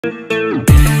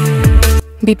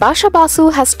Bipasha Basu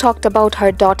has talked about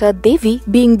her daughter Devi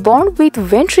being born with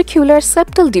ventricular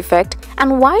septal defect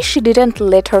and why she didn't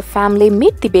let her family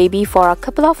meet the baby for a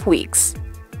couple of weeks.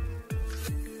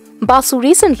 Basu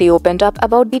recently opened up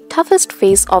about the toughest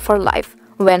phase of her life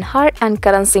when her and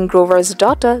Karan Singh Grover's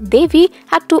daughter Devi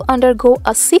had to undergo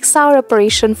a 6-hour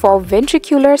operation for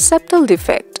ventricular septal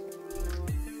defect.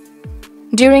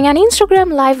 During an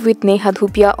Instagram live with Neha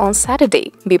Dhupia on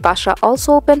Saturday, Bipasha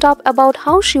also opened up about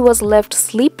how she was left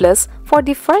sleepless for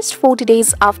the first 40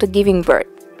 days after giving birth.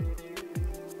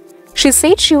 She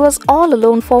said she was all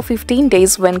alone for 15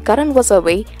 days when Karan was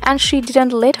away and she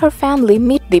didn't let her family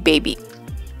meet the baby.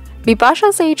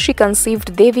 Bipasha said she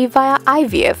conceived Devi via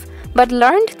IVF but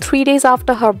learned 3 days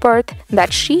after her birth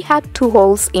that she had 2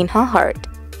 holes in her heart.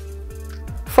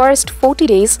 First 40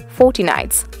 days, 40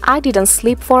 nights, I didn't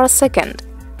sleep for a second.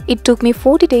 It took me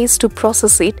 40 days to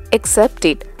process it, accept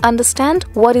it, understand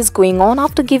what is going on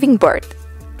after giving birth.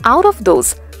 Out of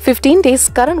those, 15 days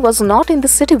Karan was not in the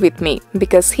city with me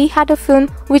because he had a film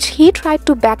which he tried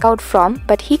to back out from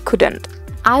but he couldn't.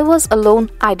 I was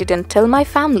alone, I didn't tell my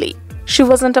family. She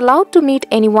wasn't allowed to meet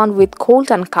anyone with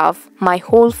cold and cough. My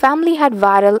whole family had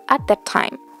viral at that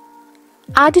time.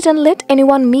 I didn't let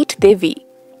anyone meet Devi.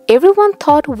 Everyone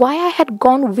thought why I had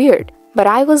gone weird, but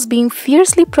I was being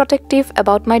fiercely protective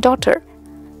about my daughter.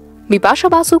 Bipasha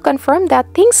Basu confirmed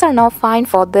that things are now fine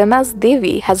for them as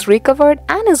Devi has recovered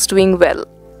and is doing well.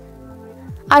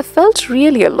 I felt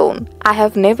really alone. I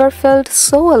have never felt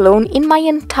so alone in my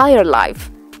entire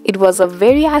life. It was a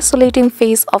very isolating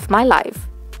phase of my life.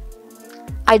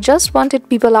 I just wanted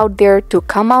people out there to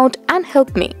come out and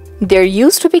help me. There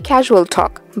used to be casual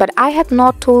talk, but I had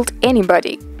not told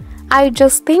anybody. I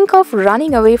just think of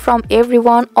running away from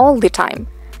everyone all the time.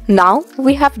 Now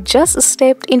we have just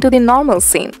stepped into the normal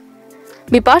scene.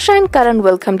 Bipasha and Karan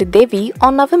welcomed Devi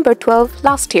on November 12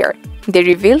 last year. They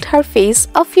revealed her face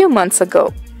a few months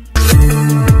ago.